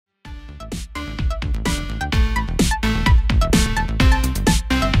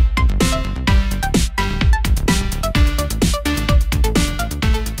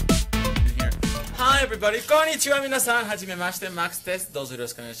everybody. Konnichiwa minasan. Hajimemashite. Max desu. Dozo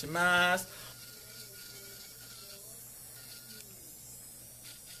yoroshiku onegaishimasu.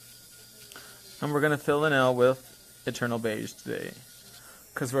 And we're gonna fill the nail with Eternal Beige today.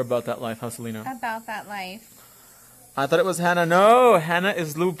 Because we're about that life, huh, Selena? About that life. I thought it was Hannah. No, Hannah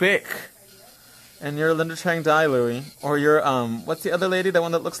is Lou Bick. And you're Linda Trang Dai, Louie. Or you're, what's the other lady? The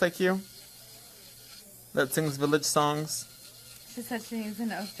one that looks like you? That sings village songs? She said she needs a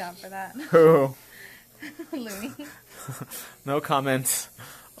nose job for that. Who? Louie. No comment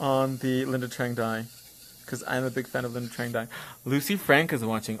on the Linda Trang Dai. Because I'm a big fan of Linda Trang Dai. Lucy Frank is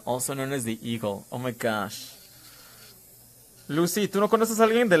watching, also known as the Eagle. Oh my gosh. Lucy, ¿tú no conoces a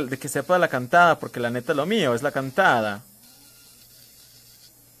alguien de que sepa la cantada? Porque la neta lo mío es la cantada.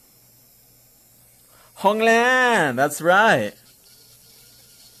 Honglan, that's right.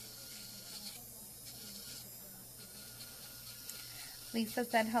 Lisa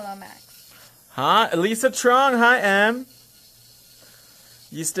said hello, Max. Huh? Elisa Truong, hi, Em.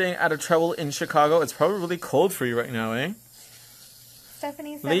 You staying out of trouble in Chicago? It's probably really cold for you right now, eh?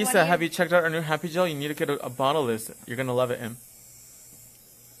 Stephanie said, Lisa, have you checked out our new Happy Gel? You need to get a bottle of this. You're going to love it, Em.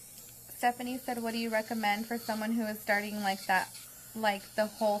 Stephanie said, what do you recommend for someone who is starting like that, like the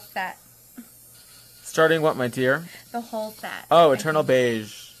whole set? Starting what, my dear? The whole set. Oh, Eternal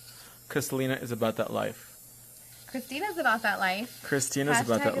Beige. Because Selena is about that life. Christina's about that life. Christina's Hashtag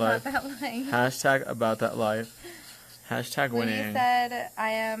about that life. That life. Hashtag about that life. Hashtag winning. Louie said, I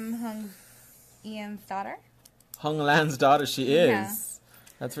am Hung Ian's daughter. Hong Lan's daughter, she is. Yeah.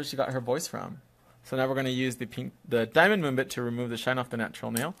 That's where she got her voice from. So now we're going to use the diamond moonbit to remove the shine off the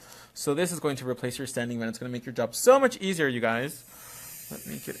natural nail. So this is going to replace your standing man. It's going to make your job so much easier, you guys. Let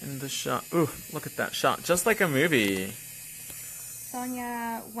me get in the shot. Ooh, look at that shot. Just like a movie.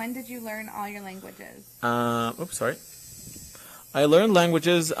 Sonia, when did you learn all your languages? Oops, sorry. I learned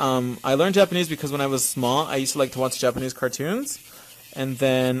languages. I learned Japanese because when I was small, I used to like to watch Japanese cartoons. And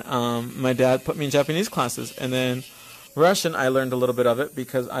then my dad put me in Japanese classes. And then Russian, I learned a little bit of it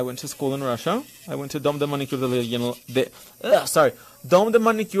because I went to school in Russia. I went to Dom de Manicure de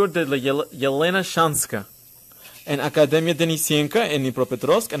la Yelena Shanska and Akademia Denisienka in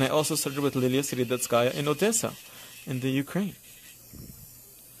Dnipropetrovsk, and I also studied with Lilia Siridetskaya in Odessa, in the Ukraine.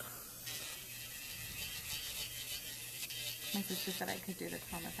 My sister said I could do this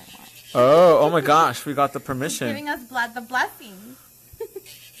home if I want. Oh my gosh, we got the permission. She's giving us the blessings.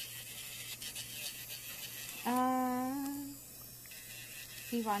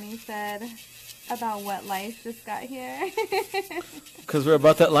 Ivani said about what life just got here. Because we're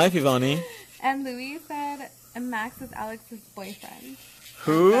about that life, Ivani. And Louis said Max is Alex's boyfriend.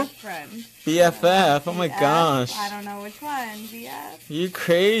 Who? Best friend. BFF. Oh my BF. gosh. I don't know which one. BF. You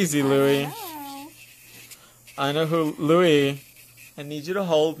crazy, Louis. I know who. Louis, I need you to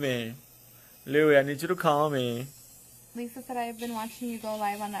hold me. Louis, I need you to call me. Lisa said I've been watching you go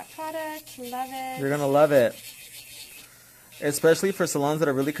live on that product. Love it. You're going to love it. Especially for salons that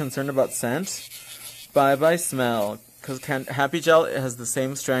are really concerned about scent. Bye-bye smell. Because Happy Gel has the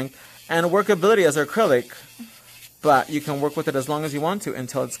same strength and workability as acrylic. But you can work with it as long as you want to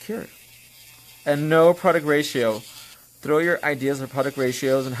until it's cured. And no product ratio. Throw your ideas of product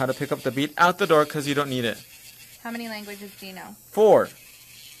ratios and how to pick up the beat out the door because you don't need it. How many languages do you know? 4.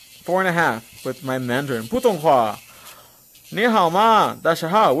 4.5 with my Mandarin. 普通话。你好吗？大家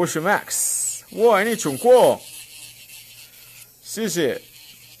好，我是 Max。我爱你中国。谢谢。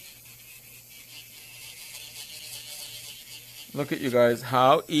Look at you guys,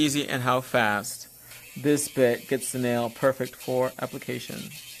 how easy and how fast this bit gets the nail perfect for application.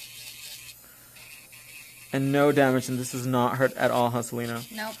 And no damage, and this does not hurt at all, huh, Selena?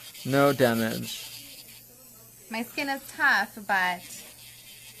 Nope. No damage. My skin is tough, but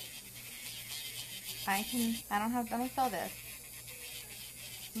I don't feel this.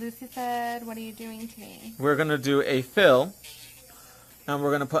 Lucy said, what are you doing today? We're going to do a fill, and we're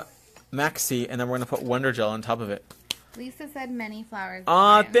going to put Maxi, and then we're going to put Wonder Gel on top of it. Lisa said many flowers.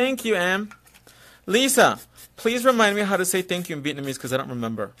 Thank you, Em. Lisa, please remind me how to say thank you in Vietnamese because I don't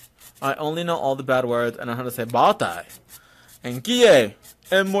remember. I only know all the bad words, and I know how to say bao tai, and kie,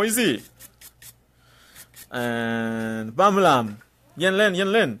 and moisi, and bamlam, yen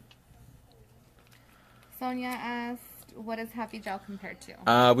lin. Sonia asked, what is Happy Gel compared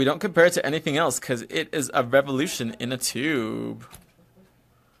to? We don't compare it to anything else because it is a revolution in a tube.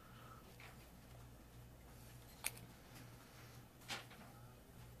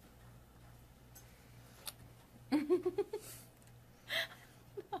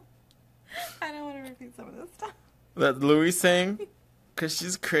 I don't want to repeat some of this stuff. That Louis saying? Because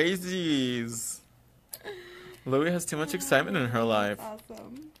she's crazy. Louis has too much excitement in her life.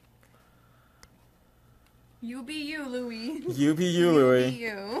 Awesome. You be you, Louie. You be you, Louie. You be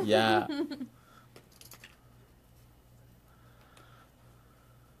you. Yeah.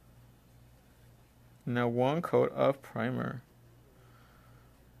 Now 1 coat of primer.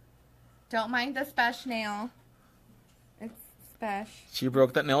 Don't mind the special nail. It's special. She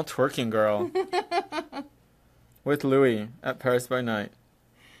broke that nail twerking, girl. With Louis at Paris by Night.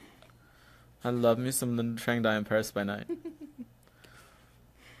 I love me some Linda Trang Dye in Paris by Night.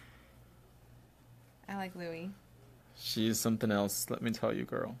 I like Louis. She's something else, let me tell you,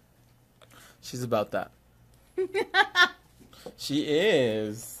 girl. She's about that. She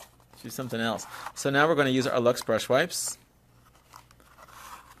is. She's something else. So now we're going to use our Luxe brush wipes.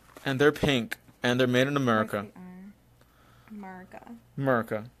 And they're pink. And they're made in America.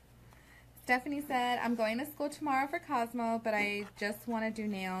 America. Stephanie said, I'm going to school tomorrow for Cosmo, but I just want to do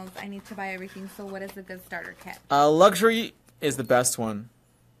nails. I need to buy everything, so what is a good starter kit? Luxury is the best one.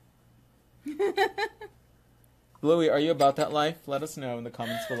 Louie, are you about that life? Let us know in the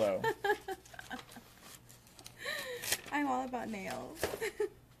comments below. I'm all about nails.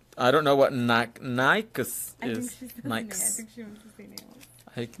 I don't know what Nikes is. I think she wants to say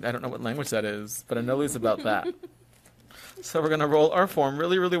nails. I don't know what language that is, but I know Louie's about that. So we're going to roll our form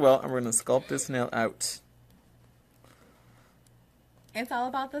really, really well, and we're going to sculpt this nail out. It's all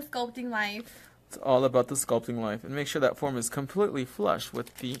about the sculpting life. It's all about the sculpting life. And make sure that form is completely flush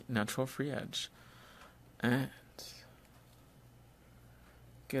with the natural free edge. And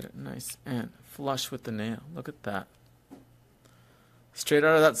get it nice and flush with the nail. Look at that. Straight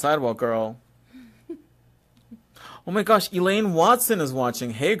out of that sidewalk, girl. Oh my gosh, Elaine Watson is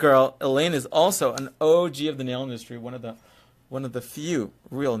watching. Hey girl, Elaine is also an OG of the nail industry, one of the few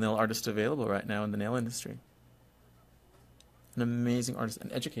real nail artists available right now in the nail industry. An amazing artist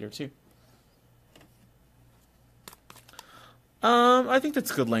and educator too. I think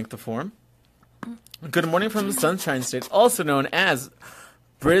that's a good length of form. Good morning from the Sunshine State, also known as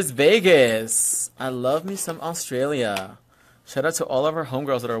Bris Vegas. I love me some Australia. Shout out to all of our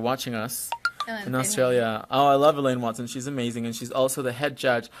homegirls that are watching us in Australia. Oh, I love Elaine Watson. She's amazing, and she's also the head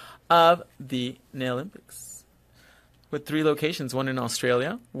judge of the Nail Olympics. With 3 locations, 1 in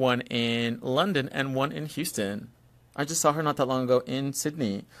Australia, 1 in London, and 1 in Houston. I just saw her not that long ago in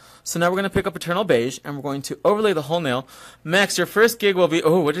Sydney. So now we're going to pick up Eternal Beige, and we're going to overlay the whole nail. Max, your first gig will be...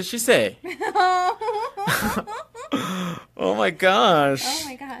 Oh, what did she say? Oh, my gosh. Oh,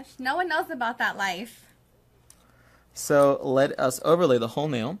 my gosh. No one knows about that life. So let us overlay the whole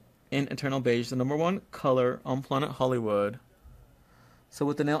nail in Eternal Beige, the #1 color on planet Hollywood. So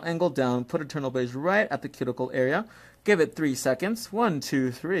with the nail angled down, put Eternal Beige right at the cuticle area. Give it 3 seconds, 1,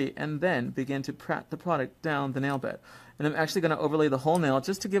 2, 3, and then begin to pat the product down the nail bed. And I'm actually going to overlay the whole nail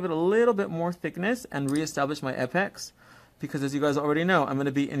just to give it a little bit more thickness and reestablish my apex. Because as you guys already know, I'm going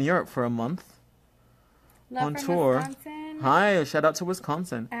to be in Europe for a month on tour. Wisconsin. Hi, shout out to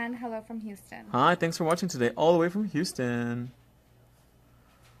Wisconsin. And hello from Houston. Hi, thanks for watching today, all the way from Houston.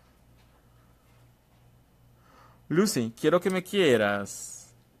 Lucy, quiero que me quieras.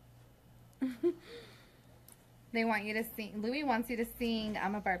 They want you to sing. Louis wants you to sing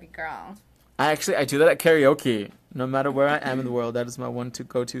I'm a Barbie Girl. I do that at karaoke. No matter where I am in the world, that is my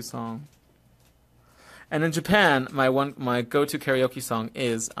go-to song. And in Japan, my go-to karaoke song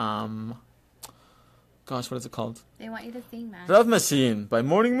is gosh, what is it called? They want you to sing that. Love Machine by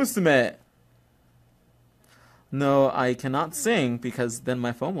Morning Musume. No, I cannot sing because then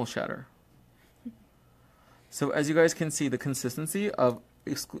my phone will shatter. So as you guys can see, the consistency of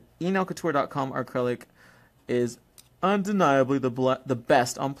enailcouture.com acrylic is undeniably the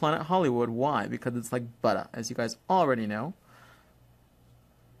best on planet Hollywood. Why? Because it's like butter, as you guys already know.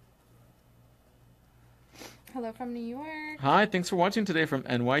 Hello from New York. Hi, thanks for watching today from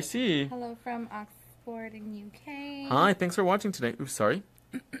NYC. Hello from Oxford in UK. Hi, thanks for watching today. Oops, sorry.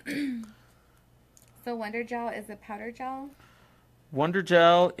 So Wonder Gel is a powder gel? Wonder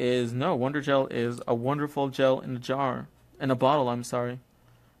Gel is a wonderful gel in a jar. In a bottle, I'm sorry.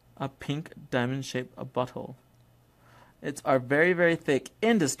 A pink diamond-shaped bottle. It's our very, very thick,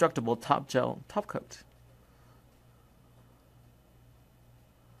 indestructible top coat.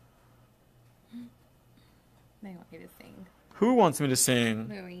 They want you to sing. Who wants me to sing?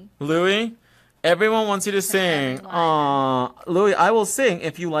 Louis. Louis? Everyone wants you to sing. Aww. Louis, I will sing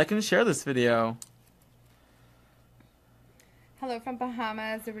if you like and share this video. Hello from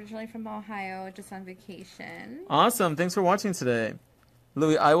Bahamas, originally from Ohio, just on vacation. Awesome. Thanks for watching today.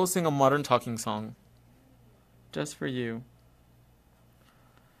 Louis, I will sing a modern talking song. Just for you.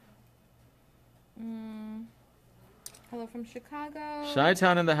 Hello from Chicago.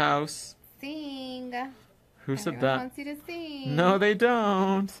 Chi-Town in the house. Sing. Who said Everyone that? wants you to sing. No, they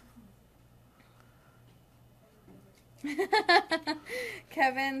don't.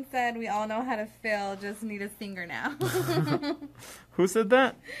 Kevin said we all know how to fill, just need a singer now. Who said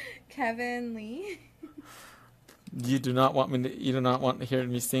that? Kevin Lee. You do not want me to, you do not want to hear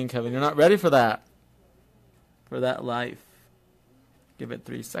me sing, Kevin. You're not ready for that. For that life. Give it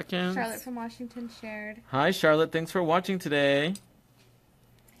 3 seconds. Charlotte from Washington shared. Hi, Charlotte. Thanks for watching today.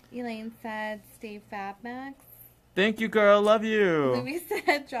 Elaine said, stay fab, Max. Thank you, girl. Love you. Louis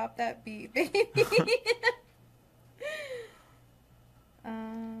said, drop that beat, baby.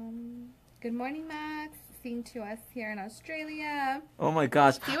 Good morning, Max. Seeing to us here in Australia. Oh my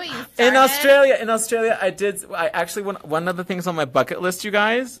gosh. See what you In started? Australia, I actually, one of the things on my bucket list, you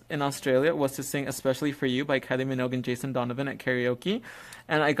guys, in Australia was to sing Especially For You by Kylie Minogue and Jason Donovan at karaoke.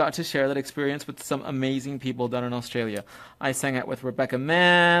 And I got to share that experience with some amazing people down in Australia. I sang it with Rebecca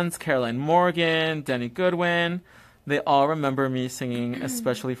Manns, Caroline Morgan, Denny Goodwin. They all remember me singing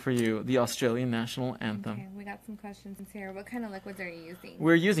Especially For You, the Australian national anthem. Okay, we got some questions here. What kind of liquids are you using?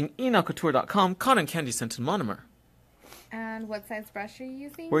 We're using enailcouture.com cotton candy scented monomer. And what size brush are you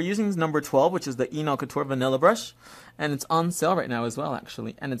using? We're using number 12, which is the Enail Couture Vanilla Brush. And it's on sale right now as well,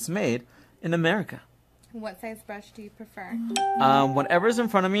 actually. And it's made in America. What size brush do you prefer? Whatever's in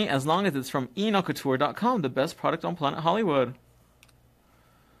front of me, as long as it's from enailcouture.com, the best product on planet Hollywood.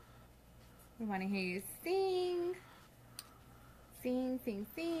 We want to hear you sing. Sing, sing,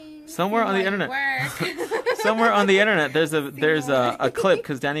 sing. Somewhere Sing on the while you internet. work. Somewhere on the internet, there's a clip,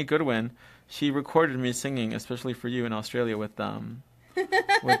 because Danny Goodwin, she recorded me singing Especially For You in Australia with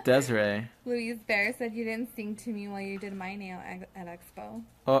Desiree. Louise Bear said you didn't sing to me while you did my nail at Expo.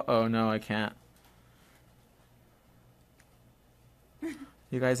 Uh-oh, no, I can't.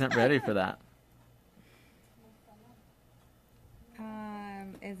 You guys aren't ready for that.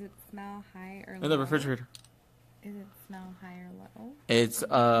 Is it smell high or low? In the refrigerator. Is it smell high or low? It's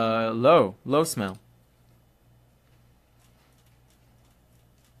low smell.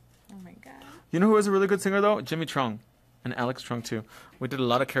 Oh my god. You know who is a really good singer though? Jimmy Truong, and Alex Truong too. We did a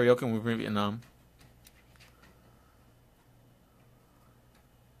lot of karaoke when we were in Vietnam.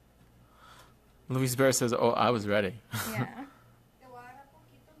 Luis Bear says, "Oh, I was ready." Yeah.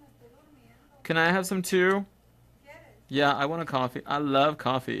 Can I have some too? Yeah, I want a coffee. I love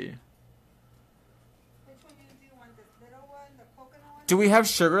coffee. Which one do you want? This little one, the coconut one? Do we have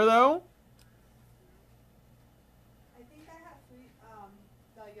sugar though? I think I have sweet,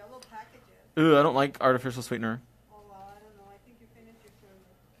 the yellow packages. Ooh, I don't like artificial sweetener. Oh, well, I don't know. I think you finished your sugar.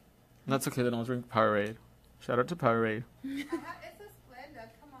 That's okay, then I'll drink Powerade. Shout out to Powerade. It's a Splenda.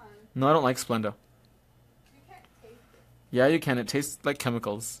 Come on. No, I don't like Splenda. You can't taste it. Yeah, you can. It tastes like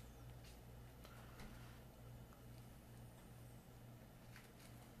chemicals.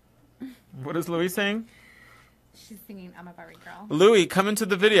 What is Louis saying? She's singing I'm a Barbie Girl. Louis, come into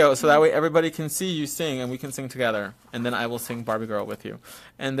the video so that way everybody can see you sing and we can sing together. And then I will sing Barbie Girl with you.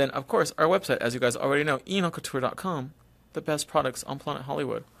 And then, of course, our website, as you guys already know, enailcouture.com, the best products on planet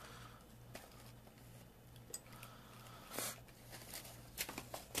Hollywood.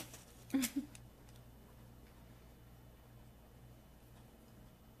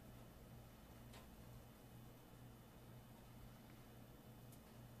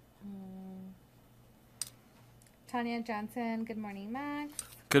 Tanya Johnson, good morning, Max.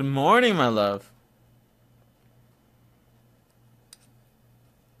 Good morning, my love.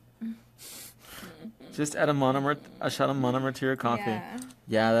 Just add a shot of monomer to your coffee. Yeah.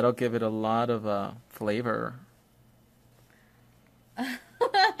 Yeah, that'll give it a lot of flavor. A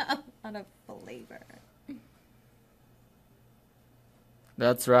lot of flavor.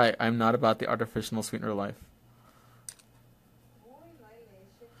 That's right. I'm not about the artificial sweetener life.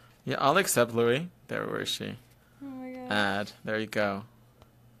 Yeah, I'll accept Louis. There, where is she? Oh my god. Add. There you go.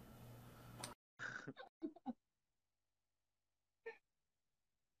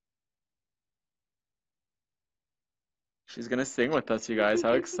 She's gonna sing with us, you guys.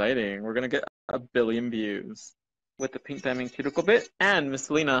 How exciting. We're gonna get 1 billion views with the Pink Diamond Cuticle Bit. And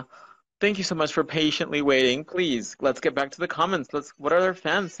Miss Lena, thank you so much for patiently waiting. Please, let's get back to the comments. What are their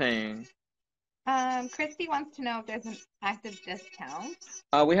fans saying? Christy wants to know if there's an active discount.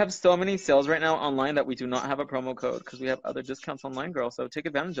 We have so many sales right now online that we do not have a promo code because we have other discounts online, girl. So take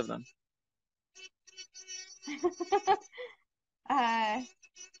advantage of them. I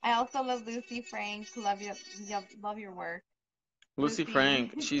also love Lucy Frank. Love your work. Lucy Lucy.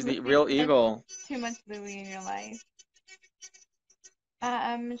 Frank, she's the Lucy real says eagle. Too much Louis in your life.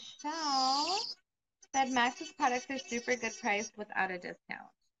 Michelle said Max's products are super good price without a discount.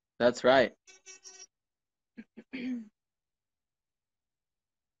 That's right.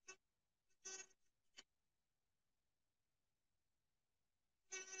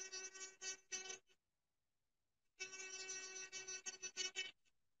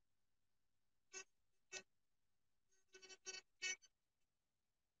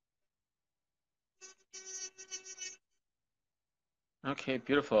 Okay,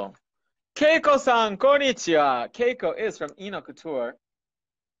 beautiful. Keiko-san, konnichiwa. Keiko is from Ino Couture.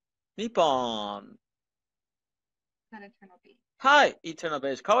 Nippon. Not eternal beat. Hi, Eternal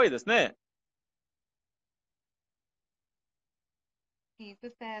Beige. Kawaii desu ne. He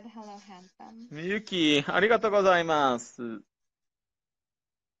just said, hello, handsome. Miyuki, arigatou gozaimasu.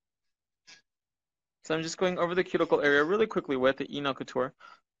 So I'm just going over the cuticle area really quickly with the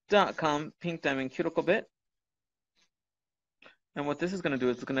enocouture.com pink diamond cuticle bit. And what this is going to do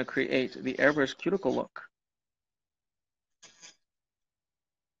is it's going to create the airbrush cuticle look.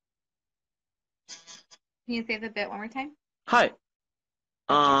 Can you say the bit one more time? Hi.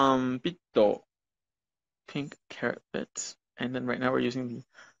 Bitto. Pink carrot bit. And then right now we're using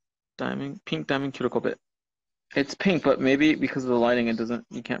the pink diamond cuticle bit. It's pink, but maybe because of the lighting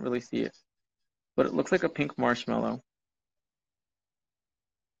you can't really see it. But it looks like a pink marshmallow.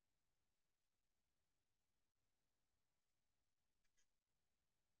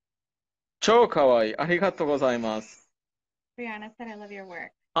 Chou kawaii. Arigatou gozaimasu. Brianna said, I love your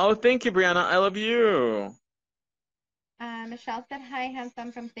work. Oh, thank you, Brianna. I love you. Michelle said, hi,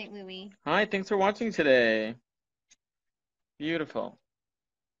 handsome from St. Louis. Hi, thanks for watching today. Beautiful.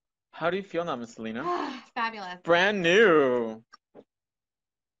 How do you feel now, Miss Selena? Fabulous. Brand new.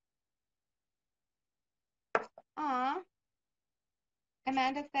 Aw.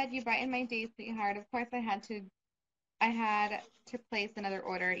 Amanda said, you brightened my day, sweetheart. Of course, I had to place another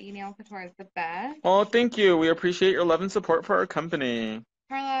order. Email Couture is the best. Oh, thank you. We appreciate your love and support for our company.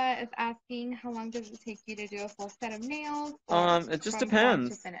 Carla is asking, how long does it take you to do a full set of nails? It just from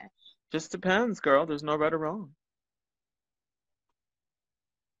depends. start to finish? Just depends, girl. There's no right or wrong.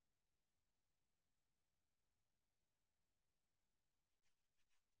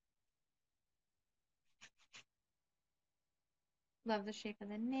 Love the shape of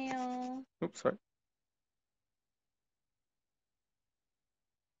the nail. Oops, sorry.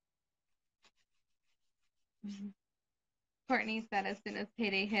 Courtney said, as soon as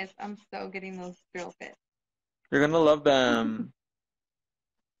payday hits, I'm so getting those drill bits. You're gonna love them.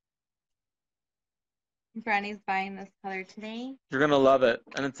 Brandy's buying this color today. You're gonna love it.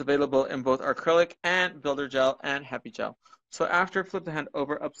 And it's available in both acrylic and builder gel and happy gel. So after, flip the hand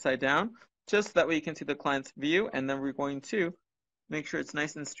over upside down, just so that way you can see the client's view, and then we're going to make sure it's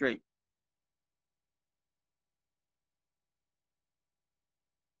nice and straight.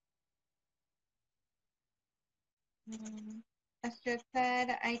 Esther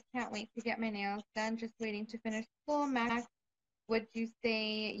said, I can't wait to get my nails done. Just waiting to finish school. Max, would you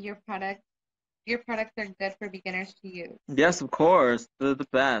say your products are good for beginners to use? Yes, of course. They're the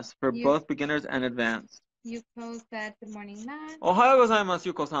best for both beginners and advanced. Yuko said, good morning, Max. Ohayou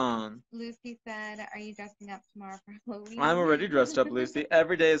gozaimasu, Yuko-san. Lucy said, are you dressing up tomorrow for Halloween? I'm already dressed up, Lucy.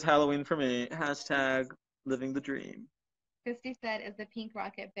 Every day is Halloween for me. Hashtag living the dream. Christy said, is the pink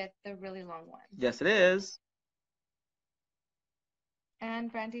rocket bit the really long one? Yes, it is.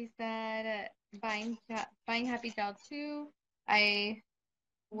 And Brandy said, buying Happy Gel too. I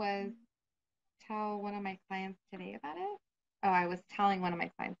was telling one of my clients today about it. Oh, I was telling one of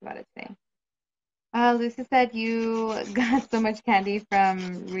my clients about it today. Lucy said you got so much candy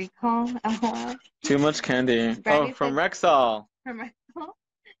from Recall. Too much candy. Brandy from said, Rexall. From Recall.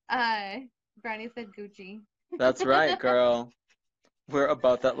 Brandy said Gucci. That's right, girl. We're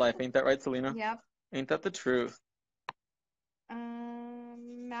about that life. Ain't that right, Selena? Yep. Ain't that the truth?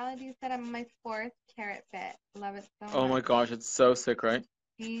 Melody said, I'm on my 4th carrot bit. Love it so much. Oh my gosh, it's so sick, right?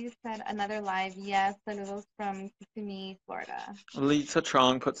 He said another live. Yes, saludos from Kissimmee, Florida. Lisa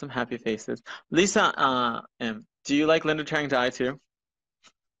Trong put some happy faces. Lisa, do you like Linda Trang dye too?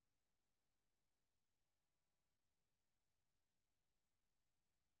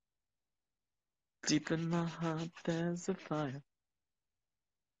 Deep in my heart, there's a fire.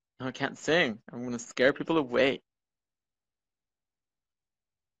 No, I can't sing. I'm gonna scare people away.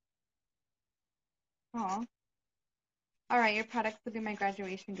 Aw. All right, your products will be my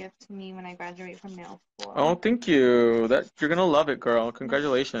graduation gift to me when I graduate from nail school. Oh, thank you. You're gonna love it, girl.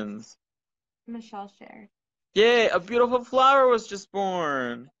 Congratulations. Michelle shared. Yay, a beautiful flower was just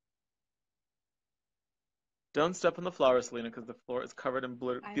born. Don't step on the flower, Selena, because the floor is covered in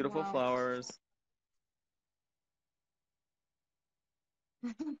beautiful flowers.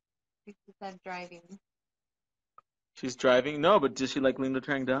 She said driving. She's driving? No, but does she like Linda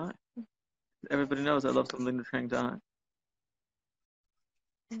Trang dye? Everybody knows I love some Linda Trang dye.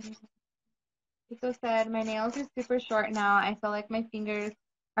 Pico said, my nails are super short now. I feel like my fingers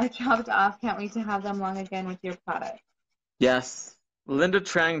are chopped off. Can't wait to have them long again with your product. Yes. Linda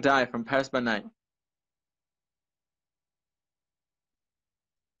Trang dye from Paris by Night.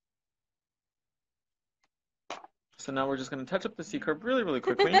 So now we're just going to touch up the C curve really, really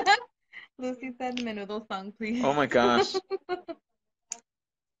quickly. Lucy said menudo song, please. Oh my gosh.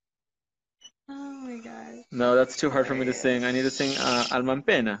 Oh my gosh. No, that's too hard for me to sing. I need to sing Alma en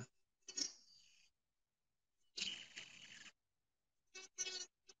Pena.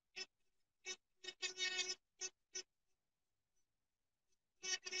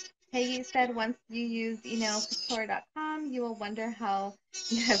 Peggy said once you use emailcouture.com, you will wonder how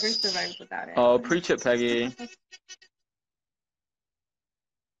you ever survived without it. Oh, preach it, Peggy.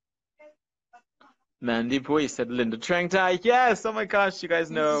 Mandy Boy said Linda Trang Dye. Yes! Oh my gosh, you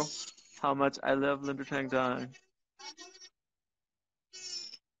guys know how much I love Linda Trang Dye.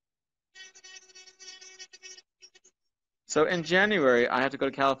 So in January, I have to go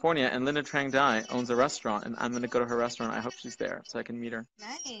to California, and Linda Trang Dye owns a restaurant, and I'm going to go to her restaurant. I hope she's there so I can meet her.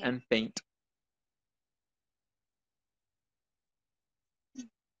 Nice. And faint.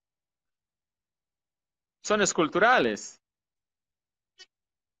 Zonas culturales.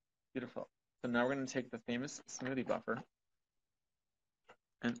 Beautiful. So now we're going to take the famous smoothie buffer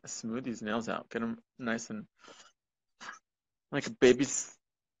and smooth these nails out. Get them nice and like a baby's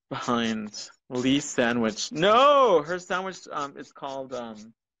behind. Lee's sandwich. No! Her sandwich is called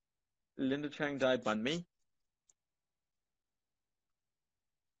Linda Trang Dye Banh Mi.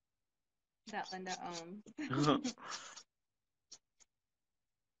 That Linda owns.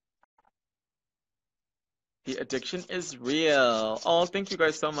 The addiction is real. Oh, thank you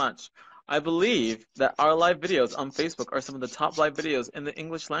guys so much. I believe that our live videos on Facebook are some of the top live videos in the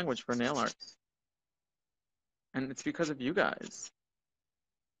English language for nail art. And it's because of you guys.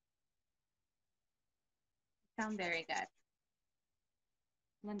 Sound very good.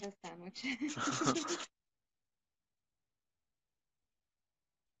 Linda's sandwich.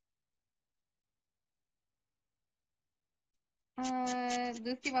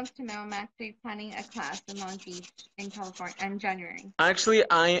 Lucy wants to know, Max, are you planning a class in Long Beach in California in January? Actually,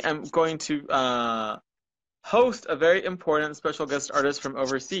 I am going to host a very important special guest artist from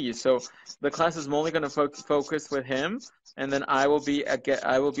overseas. So the class is only going to focus with him, and then I will be at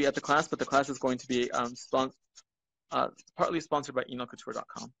the class, but the class is going to be partly sponsored by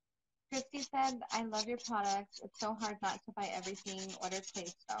emailcouture.com. Christy said, I love your products. It's so hard not to buy everything. Order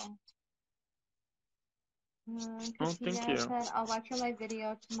place though. Christina thank you. said, I'll watch your live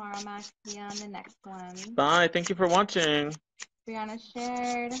video tomorrow, Max. See you on the next one. Bye. Thank you for watching. Brianna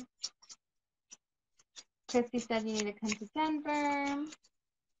shared. Christy said you need to come to Denver.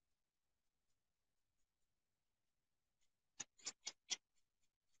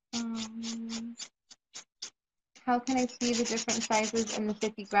 How can I see the different sizes in the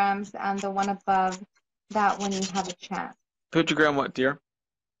 50 grams and the one above that when you have a chat? 50 gram what, dear?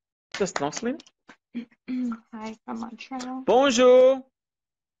 Just nicely. Hi from Montreal. Bonjour.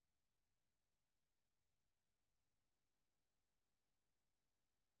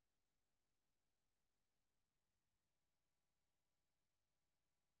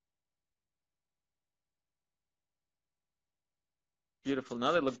 Beautiful.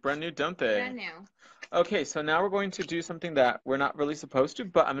 Now they look brand new, don't they? Brand new. Okay, so now we're going to do something that we're not really supposed to,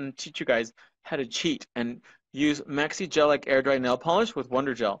 but I'm going to teach you guys how to cheat and use Maxi-Gel-like air dry nail polish with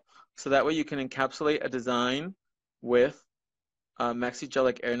Wonder Gel. So that way you can encapsulate a design with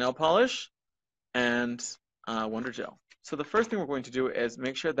Maxi-Gel-like air nail polish and Wonder Gel. So the first thing we're going to do is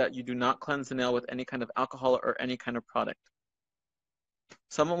make sure that you do not cleanse the nail with any kind of alcohol or any kind of product.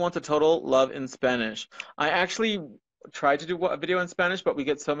 Someone wants a total love in Spanish. I actually tried to do a video in Spanish, but we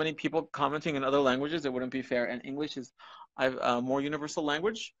get so many people commenting in other languages, it wouldn't be fair. And English is a more universal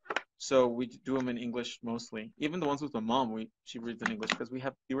language, so we do them in English mostly. Even the ones with my mom, she reads in English because we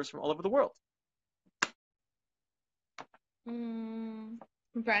have viewers from all over the world.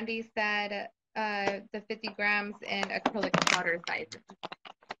 Brandy said the 50 grams in acrylic powder size.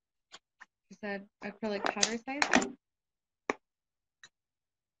 She said acrylic powder size?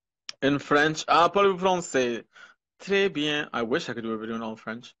 In French, parlez-vous français? Très bien. I wish I could do a video in all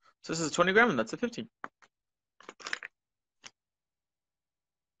French. So this is 20 gram and that's a 50.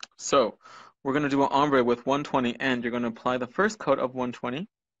 So we're going to do an ombre with 120 and you're going to apply the first coat of 120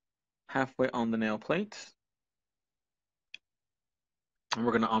 halfway on the nail plate. And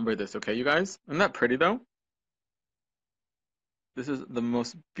we're going to ombre this, okay, you guys? Isn't that pretty though? This is the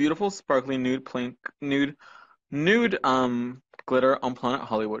most beautiful sparkly nude glitter on planet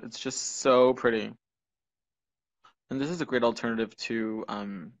Hollywood. It's just so pretty. And this is a great alternative to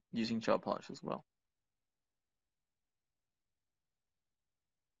using gel polish as well.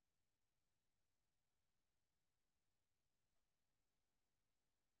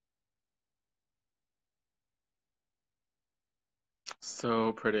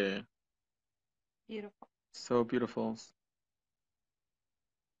 So pretty. Beautiful. So beautiful.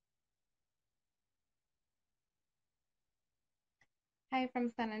 Hi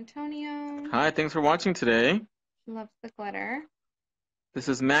from San Antonio. Hi, thanks for watching today. She loves the glitter. This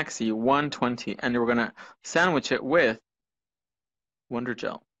is Maxi 120, and we're gonna sandwich it with Wonder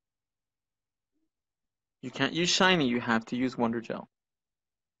Gel. You can't use shiny, you have to use Wonder Gel.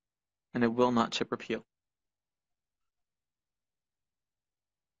 And it will not chip or peel.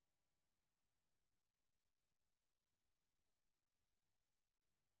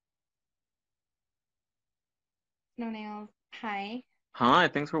 Snow Nails. Hi. Hi,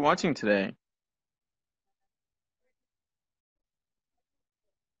 thanks for watching today.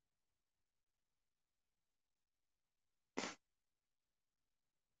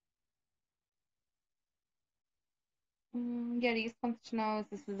 Yetis wants to know if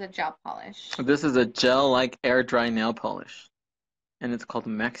this is a gel polish. This is a gel-like air dry nail polish. And it's called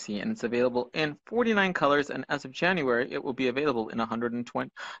Maxi, and it's available in 49 colors, and as of January, it will be available in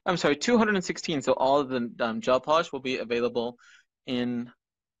 216. So all of the gel polish will be available in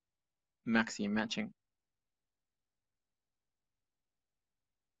Maxi matching.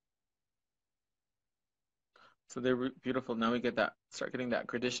 So they're beautiful. Now we get that, start getting that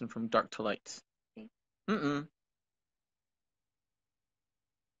gradation from dark to light. Okay.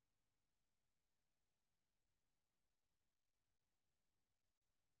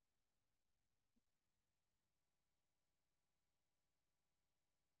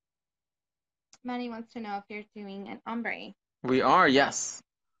 Manny wants to know if you're doing an ombre. We are, yes.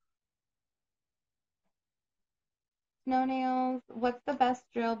 Snow Nails, what's the best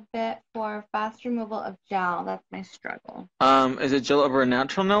drill bit for fast removal of gel? That's my struggle. Is it gel over a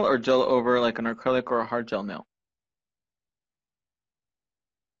natural nail or gel over like an acrylic or a hard gel nail?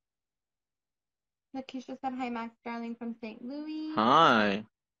 Lakeisha said, hi, Max Darling from St. Louis. Hi.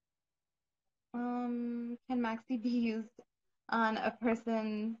 Can Maxi be used on a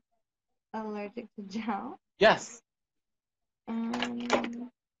person allergic to gel? Yes.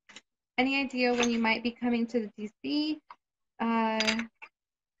 Any idea when you might be coming to the DC?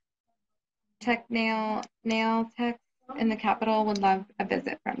 Tech nail tech in the capital would love a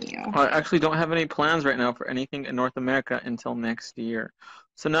visit from you. I actually don't have any plans right now for anything in North America until next year.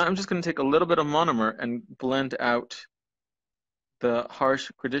 So now I'm just going to take a little bit of monomer and blend out the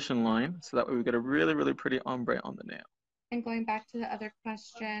harsh gradation line, so that way we get a really, really pretty ombre on the nail. And going back to the other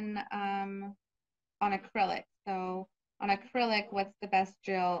question, on acrylic. So on acrylic, what's the best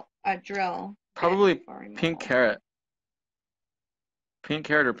drill? Probably Pink Carrot. Pink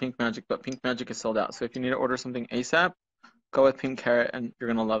Carrot or Pink Magic, but Pink Magic is sold out. So if you need to order something ASAP, go with Pink Carrot and you're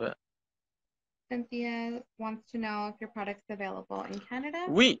going to love it. Cynthia wants to know if your product's available in Canada.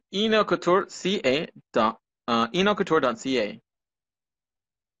 Oui, enocouture.ca.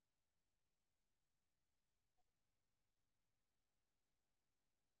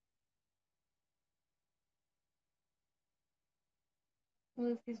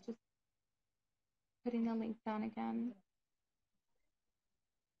 Lucy's just putting the link down again.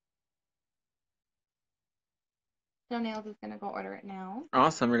 Snow Nails is going to go order it now.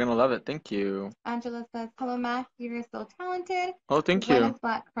 Awesome, you're going to love it. Thank you. Angela says, hello, Max. You're so talented. Oh, thank you. When is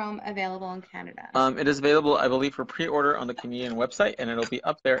Black Chrome available in Canada? It is available, I believe, for pre-order on the Canadian website, and it'll be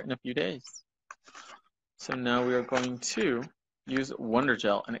up there in a few days. So now we are going to use Wonder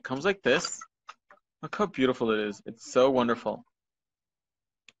Gel, and it comes like this. Look how beautiful it is. It's so wonderful.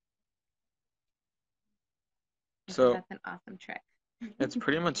 So that's an awesome trick. It's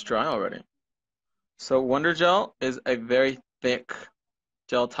pretty much dry already. So Wonder Gel is a very thick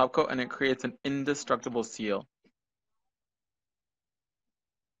gel top coat, and it creates an indestructible seal.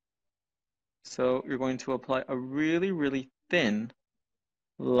 So you're going to apply a really, really thin,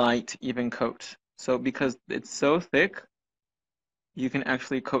 light, even coat. So because it's so thick, you can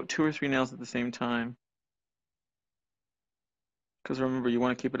actually coat 2 or 3 nails at the same time. Because remember, you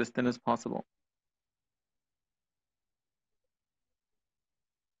want to keep it as thin as possible.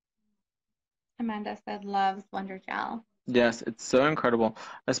 Amanda said loves Wonder Gel. Yes, it's so incredible,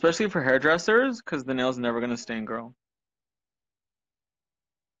 especially for hairdressers, because the nail's never going to stain, girl.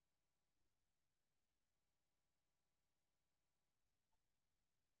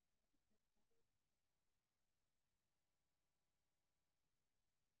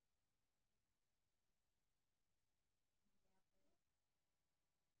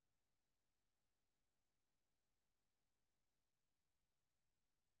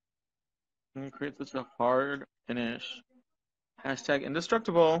 And it creates such a hard finish. Hashtag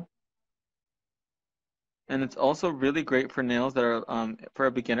indestructible. And it's also really great for nails that are, for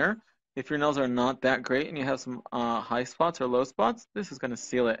a beginner. If your nails are not that great and you have some high spots or low spots, this is going to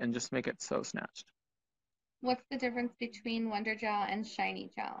seal it and just make it so snatched. What's the difference between Wonder Gel and Shiny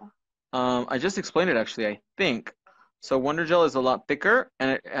Gel? I just explained it actually, I think. So Wonder Gel is a lot thicker,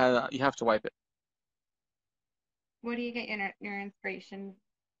 and you have to wipe it. Where do you get your inspiration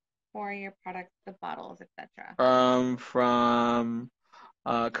for your products, the bottles, etc.? From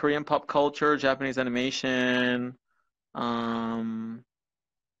Korean pop culture, Japanese animation, um,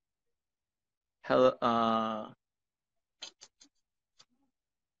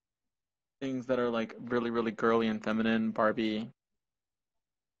 things that are like really, really girly and feminine, Barbie.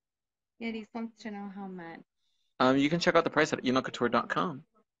 Yeah, he wants to know how much. You can check out the price at enocouture.com.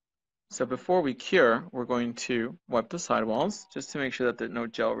 So before we cure, we're going to wipe the sidewalls just to make sure that there's no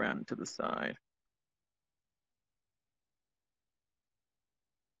gel ran to the side.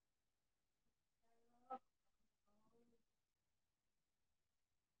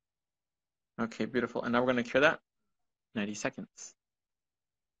 Okay, beautiful. And now we're going to cure that 90 seconds.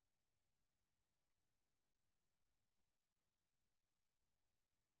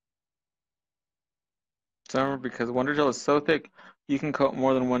 So remember, because Wonder Gel is so thick, you can coat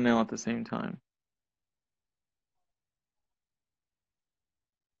more than one nail at the same time.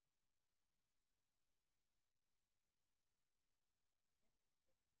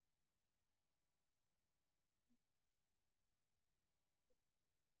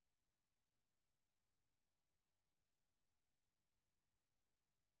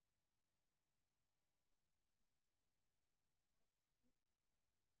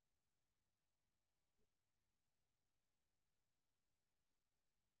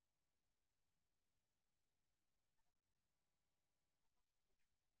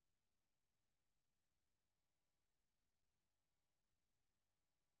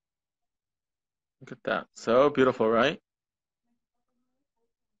 Look at that. So beautiful, right?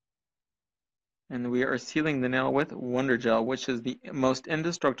 And we are sealing the nail with Wonder Gel, which is the most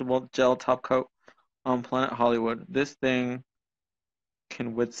indestructible gel top coat on planet Hollywood. This thing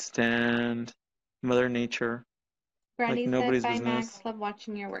can withstand Mother Nature like Brandy said, nobody's "Bye, business. Max. Love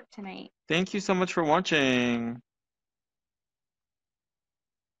watching your work tonight." Thank you so much for watching.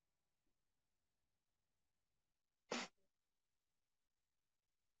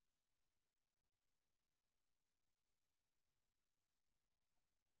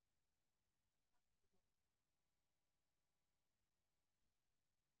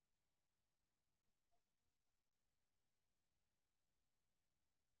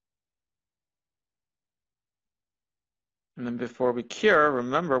 And then before we cure,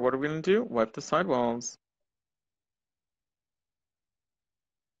 remember, what are we going to do? Wipe the sidewalls.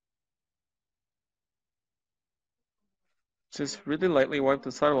 Just really lightly wipe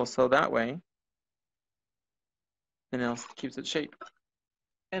the sidewalls so that way the nail keeps its shape.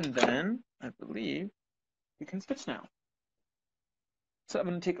 And then, I believe, we can switch now. So I'm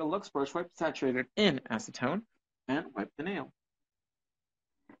going to take a Lux brush, wipe saturated in acetone, and wipe the nail.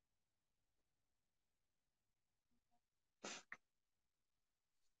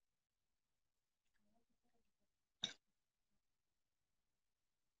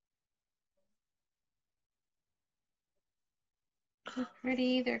 They're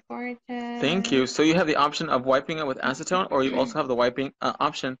pretty. They're gorgeous. Thank you. So you have the option of wiping it with acetone, or you also have the wiping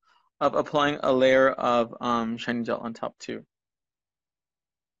option of applying a layer of shiny gel on top too.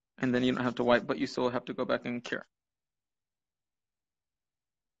 And then you don't have to wipe, but you still have to go back and cure.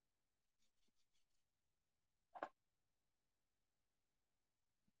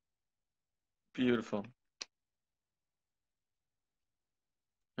 Beautiful.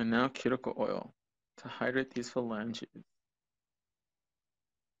 And now cuticle oil to hydrate these phalanges.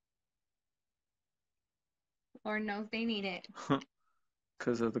 Lord knows they need it.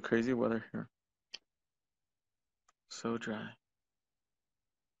 Because of the crazy weather here. So dry.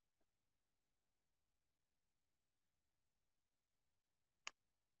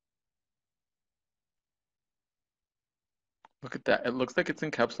 Look at that. It looks like it's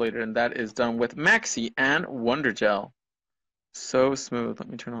encapsulated, and that is done with Maxi and Wonder Gel. So smooth. Let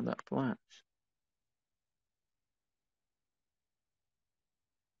me turn on that flash.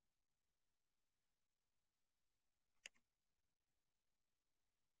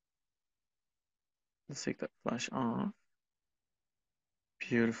 Let's take that flash off.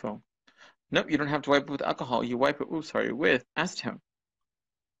 Beautiful. Nope, you don't have to wipe it with alcohol. You wipe it, with acetone.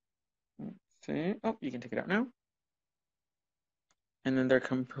 Let's see. Oh, you can take it out now. And then they're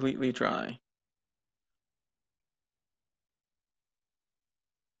completely dry.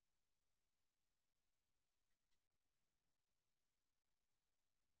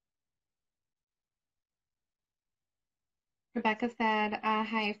 Rebecca said,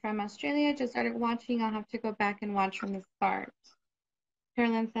 "Hi from Australia. Just started watching. I'll have to go back and watch from the start."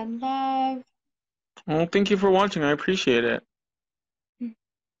 Carolyn said, "Love." Well, thank you for watching. I appreciate it.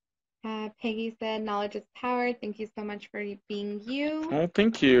 Peggy said, knowledge is power. Thank you so much for being you. Oh,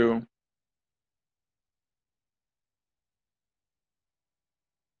 thank you.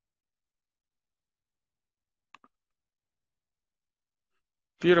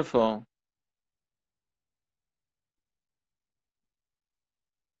 Beautiful.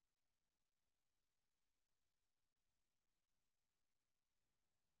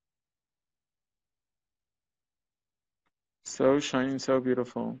 So shiny, so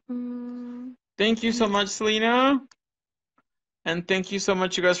beautiful. Thank you so much, Selena. And thank you so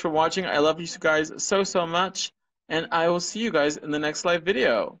much, you guys, for watching. I love you guys so, so much. And I will see you guys in the next live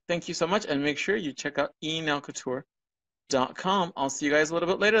video. Thank you so much. And make sure you check out enailcouture.com. I'll see you guys a little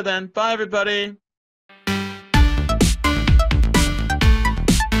bit later then. Bye, everybody.